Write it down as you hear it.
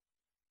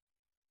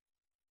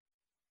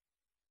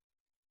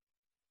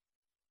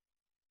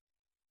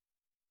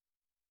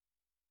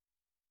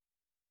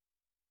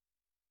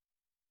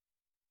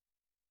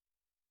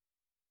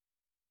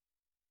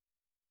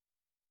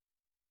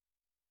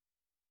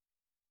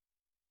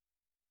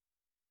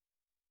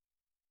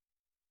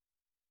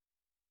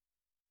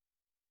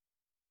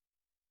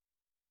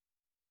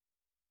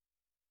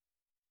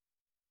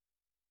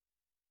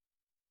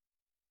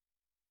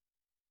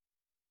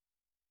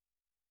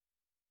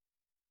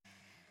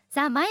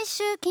さあ毎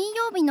週金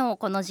曜日の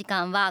この時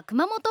間は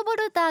熊本ボ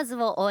ルターズ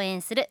を応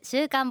援する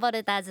週刊ボ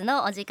ルターズ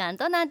のお時間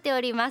となってお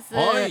ります。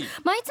はい、い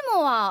つ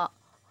もは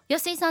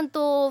安井さん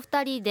と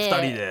2人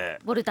で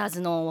ボルター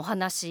ズのお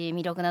話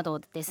魅力などを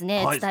です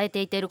ね、はい、伝えて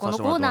いっているこの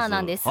コーナー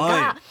なんですが、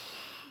は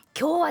い、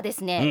今日はで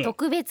すね、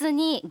特別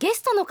にゲ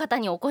ストの方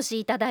にお越し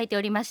いただいて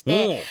おりまし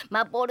て、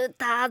ボル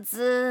ター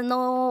ズ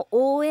の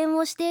応援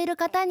をしている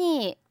方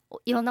に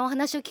いろんなお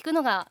話を聞く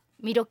のが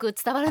魅力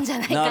伝わるんじゃ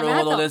ないかなと。な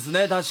るほどです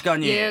ね、確か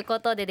に。いうこ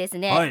とでです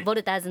ね、はい、ボ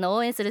ルターズの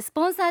応援するス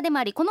ポンサーでも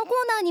あり、このコー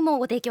ナーにも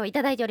ご提供い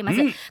ただいております、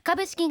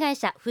株式会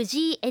社フ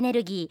ジイエネ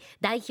ルギー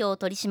代表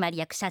取締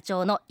役社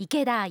長の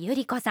池田由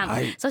里子さん、は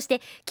い、そし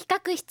て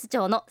企画室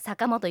長の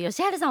坂本義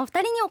治さん、お二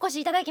人にお越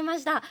しいただきま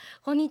した。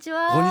こんにち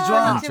は。こんにち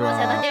は。お世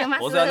話になっておりま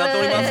す。お世話になって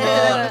おり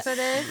ま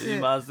す。すい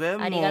ませ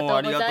ん、ありがと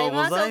うござい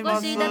ます。お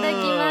越しいただき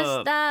ま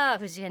した。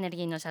フジエネル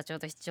ギーの社長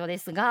と室長で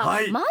すが、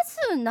はい、ま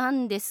ずな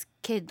んです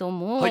けど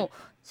も、はい、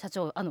社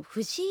長、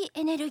フジ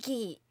エネル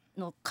ギー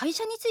の会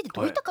社について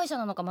どういった会社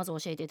なのかまず教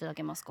えていただ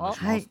けますか。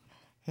はい、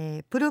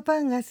プロパ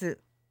ンガス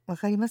わ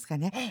かりますか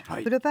ね、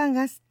プロパン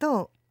ガス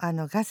と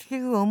ガス器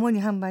具を主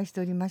に販売し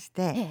ておりまし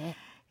て、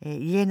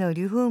家の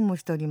リフォームも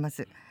しておりま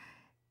す。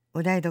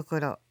お台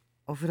所、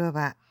お風呂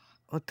場、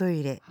おト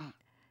イレ、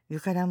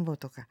床暖房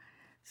とか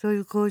そうい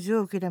う工事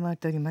を受けたまっ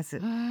ておりま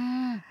す。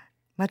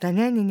また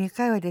年に2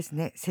回はです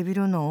ね、背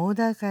広のオー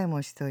ダー会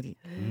もしており、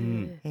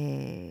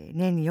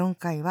年に4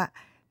回は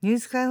ニュー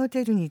スカイホ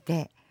テルに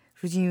て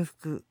婦人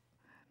服、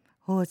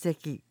宝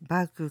石、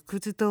バッグ、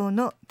靴等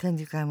の展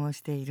示会も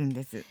しているん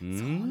です。そ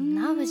ん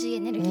なフジエ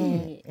ネルギ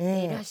ー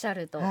でいらっしゃ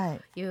ると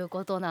いう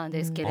ことなん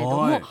ですけれど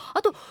も、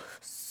あと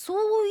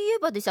そういえ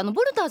ばですね、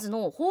ボルターズ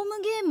のホーム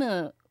ゲー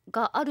ム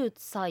がある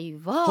際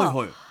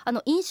は、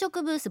飲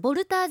食ブース、ボ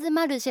ルターズ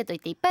マルシェといっ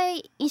ていっぱ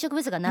い飲食ブ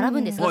ースが並ぶ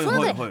んですが、その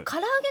中で唐揚げの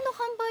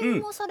販売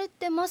もされ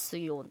てます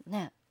よ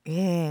ね。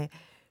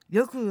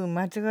よく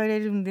間違われ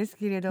るんです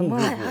けれども、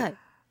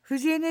フ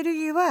ジエネル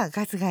ギーは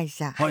ガス会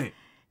社、唐揚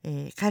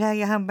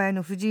げ販売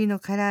の藤井の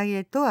唐揚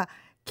げとは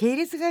系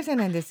列会社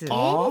なんです。系列会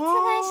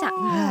社、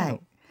は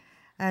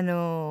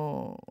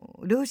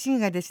い、両親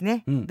がです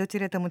ね、どち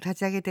らとも立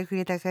ち上げてく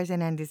れた会社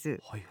なんで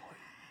す。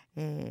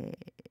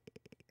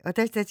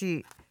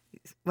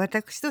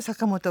私と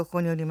坂本こ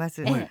こにおりま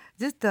す、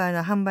ずっと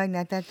販売に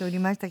当たっており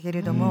ましたけ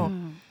れども、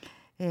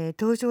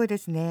当初はで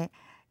すね、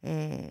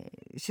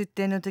出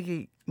店の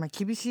時、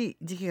厳しい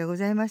時期がご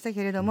ざいました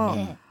けれども、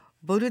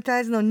ボルタ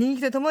ーズの人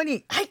気ととも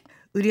に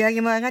売り上げ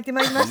も上がって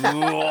まいりました。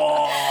もう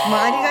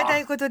ありがた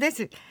いことで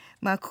す。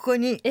ここ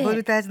にボ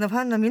ルターズのフ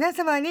ァンの皆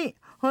様に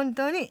本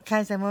当に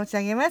感謝申し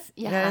上げます。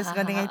よろし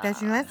くお願いいた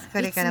します。こ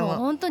れからもいつも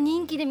本当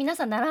人気で皆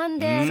さん並ん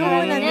で唐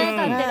揚げね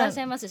買ってらっし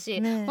ゃいます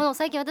し、もう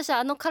最近私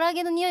は唐揚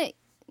げの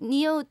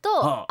匂う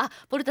と、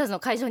ボルターズの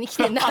会場に来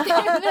てんだってい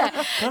うぐらい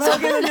唐揚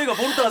げの匂いが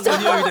ボルターズの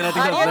匂いみたいになって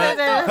きたんです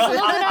ね。その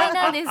ぐらい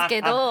なんです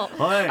けど、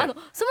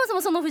そもそ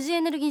もそのフジ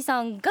エネルギー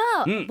さんが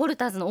ボル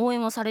ターズの応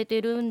援をされて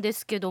いるんで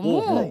すけど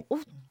も、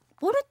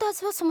ボルター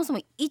ズはそもそも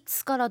い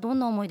つからどん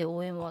な思いで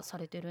応援はさ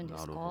れてるんで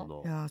すか。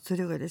いや、そ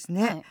れがです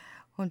ね、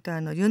本当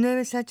米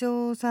上社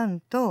長さん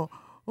と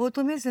オー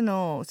トメス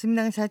の住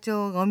永社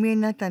長がお見え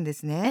になったんで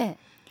すね。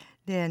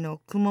で、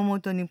熊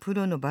本にプ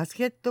ロのバス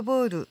ケット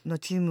ボールの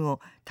チーム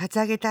を立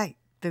ち上げたい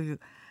という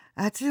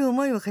熱い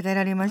思いを語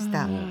られまし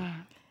た。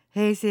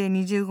平成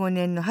25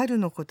年の春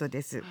のこと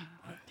です。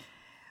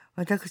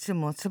私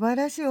も素晴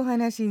らしいお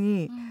話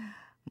に、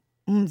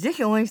ぜ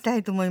ひ応援した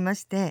いと思いま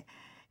して、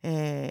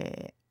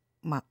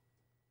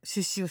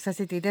出資をさ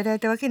せていただい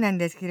たわけなん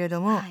ですけれど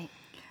も、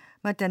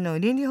また倫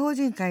理法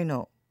人会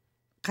の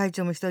会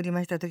長もしており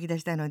ました時で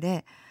したの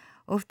で、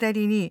お二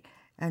人に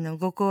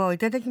ご講話をい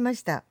ただきま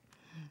した。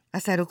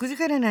朝6時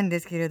からなんで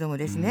すけれども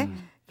ですね、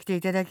来て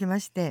いただきま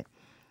して、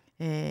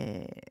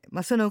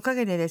そのおか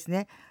げでです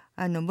ね、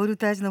ボル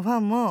ターズのファ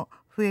ンも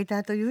増え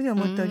たというふうに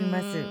思っており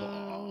ます。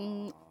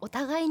お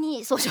互い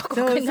に相乗効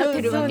果になっ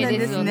てるわけ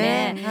ですよ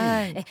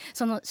ね。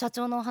その社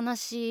長のお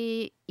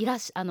話、湯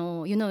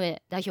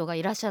上代表が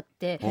いらっしゃっ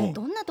て、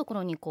どんなとこ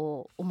ろに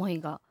思い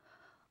が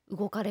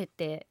動かれ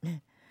て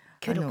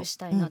協力し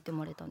たいなって思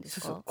われたんです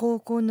か。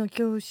高校の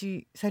教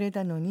師され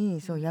たの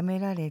に辞め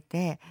られ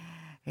て、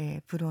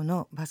プロ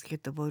のバスケッ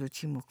トボール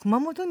チームを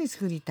熊本に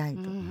作りたい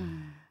と、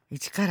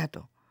一から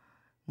と、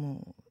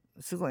も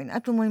うすごい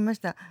なと思いまし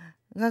た。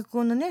学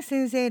校のね、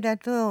先生だ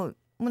と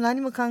もう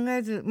何も考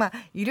えず、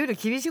いろいろ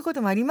厳しいこ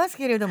ともあります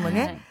けれども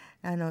ね、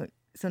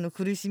その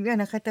苦しみは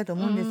なかったと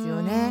思うんです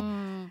よ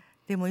ね。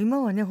でも今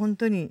はね、本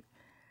当に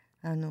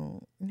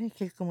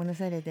結婚もな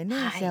されてね、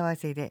幸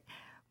せで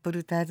ボ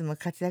ルターズも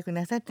活躍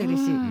なさってる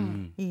し、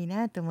いい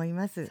なと思い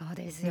ます。そう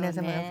ですよね、皆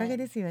様のおかげ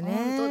ですよね。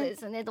本当で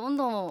すね、どん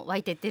どん湧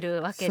いてって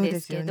るわけで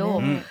すけど、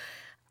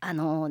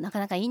なか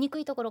なか言いにく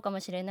いところか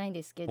もしれないん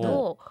ですけ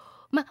ど、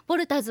ボ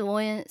ルターズを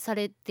応援さ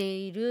れて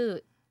い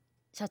る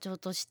社長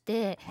とし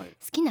て好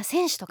きな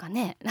選手とか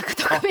ね、なんか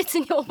特別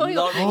に思い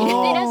を入れ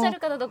ていらっしゃる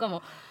方とか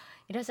も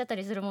いらっしゃった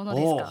りするもの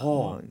ですか？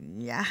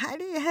やは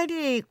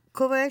り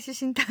小林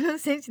慎太郎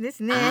選手で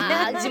すね。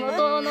地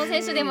元の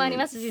選手でもあり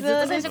ますし、ず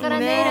っと最初から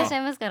ねいらっしゃ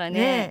いますから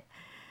ね。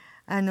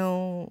唐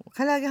揚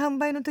げ販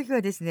売の時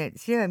はですね、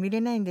試合は見れ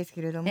ないんです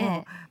けれど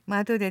も、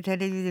後でテ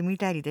レビで見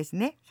たりです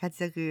ね、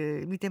活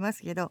躍見てま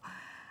すけど、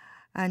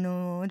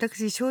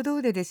私衝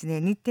動でです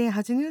ね、日程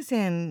初入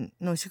選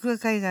の祝賀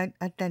会が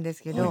あったんで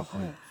すけど、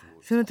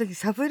その時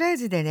サプライ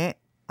ズでね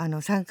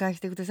参加し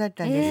てくださっ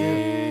たん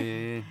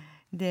で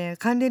す。で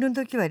還暦の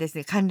時はです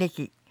ね、還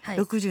暦、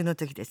60の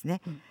時です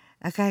ね、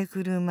赤い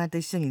車と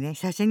一緒にね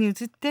写真に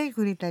写って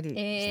くれたりし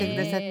て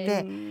くださっ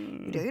て、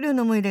いろいろ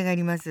な思い出があ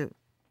ります。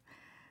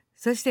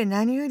そして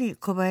何より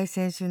小林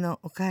選手の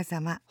お母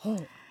様、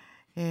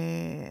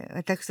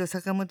私と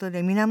坂本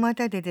で水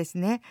俣でです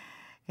ね、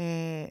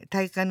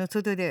体育館の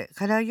外で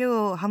唐揚げ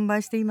を販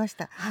売していまし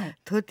た。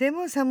とて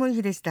も寒い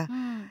日でした。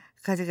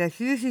風が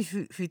ヒューヒュ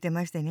ー吹いて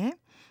ましてね。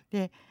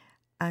で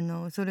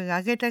それが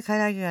揚げた唐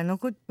揚げが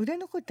売れ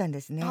残ったん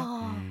ですね。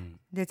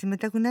で冷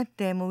たくなっ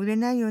てもう売れ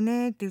ないよ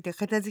ねって言って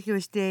片付けを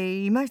し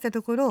ていました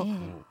ところ、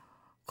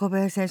小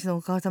林選手の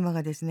お母様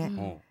がです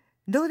ね、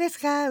どうです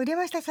か売れ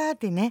ましたかっ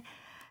てね、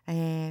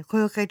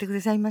声をかけてく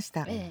ださいまし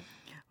た。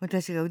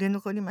私が売れ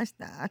残りまし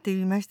たって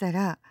言いました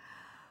ら、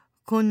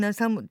こんな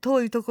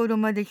遠いところ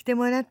まで来て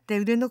もらって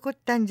売れ残っ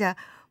たんじゃ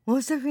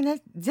申し訳な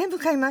い、全部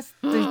買います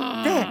と言っ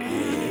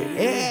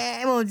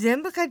て、もう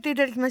全部買ってい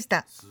ただきまし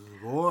た。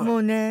も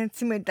うね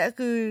冷た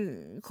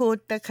く凍っ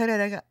た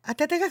体が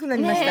温かくな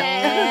りました。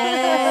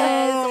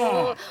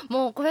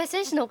もう小林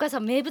選手のお母さ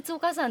ん名物お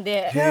母さん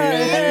で、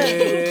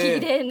元気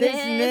でねです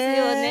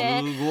よ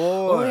ね。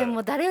応援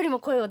も誰よりも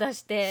声を出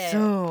して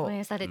応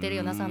援されてる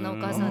ようなそんなお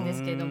母さんで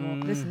すけれど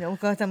もですね、お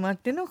母様あっ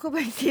ての小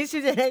林選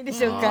手じゃないで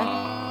しょう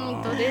か。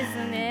本当です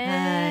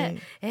ね。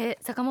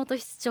坂本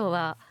室長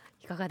は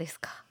いかがです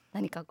か？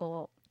何か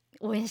応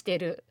援してい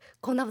る、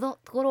こんなと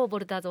ころをボ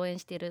ルターズ応援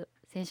している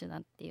選手な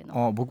んていう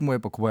の。僕もや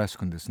っぱ小林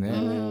くんですね。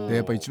で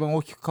やっぱ一番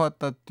大きく変わっ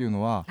たっていう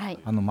のは、益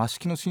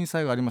城の震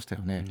災がありました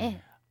よ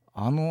ね。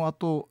あの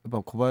後やっ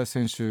ぱ小林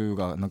選手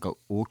がなんか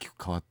大きく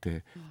変わっ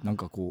て、なん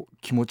か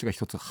気持ちが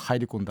一つ入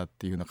り込んだっ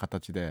ていうような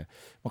形で、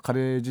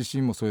彼自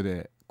身もそれ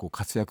で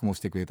活躍もし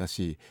てくれた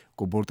し、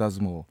ボルター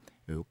ズも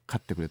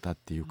勝ってくれたっ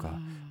ていうか、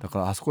だか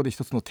らあそこで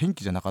一つの転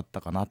機じゃなかっ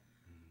たかな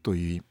と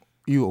い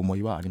う思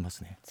いはありま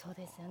すね。そう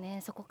ですよ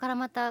ね。そこから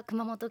また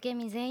熊本県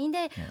民全員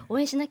で応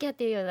援しなきゃっ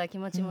ていうような気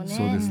持ちもね、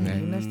そうですね、あ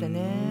りました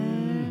ね。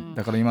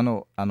だから今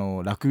の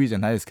ラグビーじゃ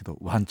ないですけど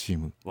ワンチー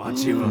ム、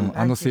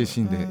精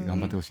神で頑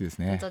張ってほしいです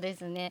ね。本当で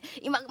すね。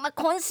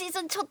今シー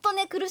ズンちょっと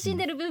ね苦しん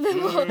でる部分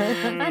もあっ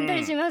た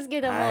りしますけ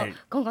ども、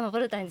今後のボ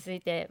ルターにつ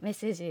いてメッ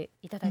セージ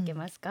いただけ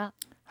ますか？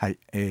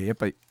やっ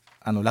ぱり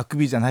ラグ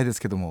ビーじゃないです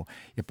けども、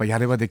やっぱりや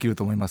ればできる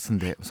と思いますん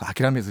で、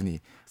諦めず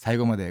に最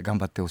後まで頑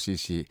張ってほしい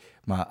し、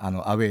ア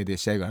ウェーで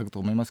試合があると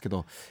思いますけ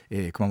ど、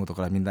熊本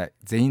からみんな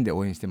全員で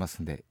応援してま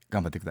すんで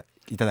頑張って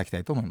いただきた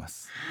いと思いま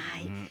す。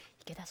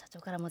池田社長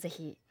からもぜ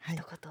ひ一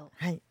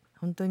言。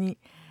本当に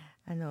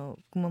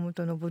熊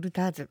本のボル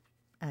ターズ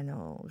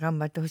頑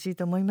張ってほしい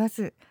と思いま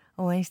す。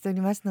応援してお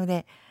りますの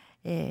で、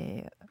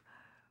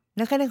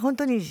なかなか本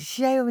当に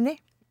試合を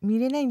ね見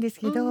れないんです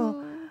け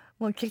ど、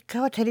もう結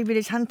果はテレビ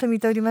でちゃんと見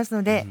ております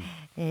ので、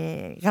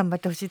頑張っ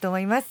てほしいと思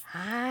います。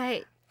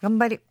頑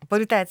張りボ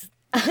ルターズ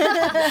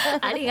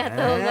ありがと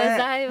うご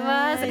ざい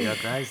ます。ありが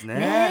たいです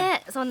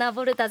ね。そんな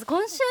ボルターズ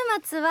今週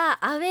末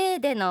はアウェー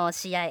での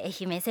試合、愛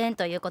媛戦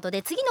ということ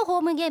で、次のホ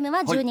ームゲーム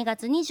は12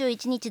月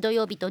21日土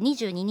曜日と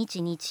22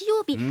日日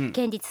曜日、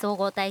県立総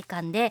合体育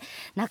館で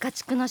中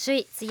地区の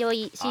首位強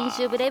い信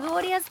州ブレイブウォ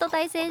リアーズと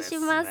対戦し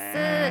ます。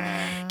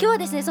今日は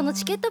ですねその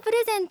チケットプ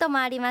レゼントも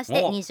ありまし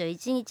て、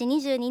21日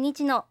22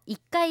日の1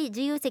回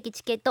自由席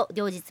チケット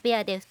両日ペ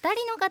アで2人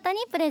の方に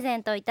プレゼ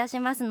ントいたし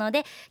ますの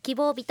で、希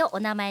望日とお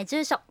名前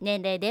住所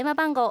年齢電話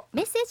番号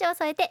メッセージを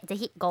添えてぜ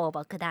ひご応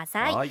募くだ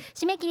さい。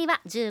締め切り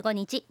は15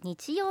日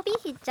日曜日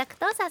必着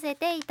とさせ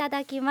ていた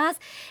だきま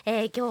す。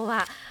今日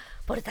は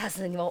ボルター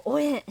ズにも応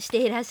援して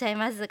いらっしゃい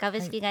ます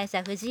株式会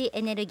社フジイ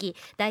エネルギ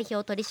ー代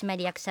表取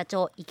締役社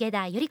長池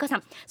田由里子さ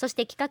ん、そし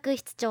て企画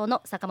室長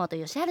の坂本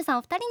義治さん、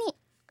お二人に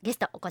ゲス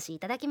トお越しい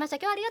ただきました。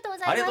今日はありがとうご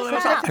ざいま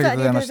した。あ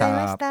りがとうござい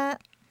まし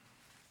た。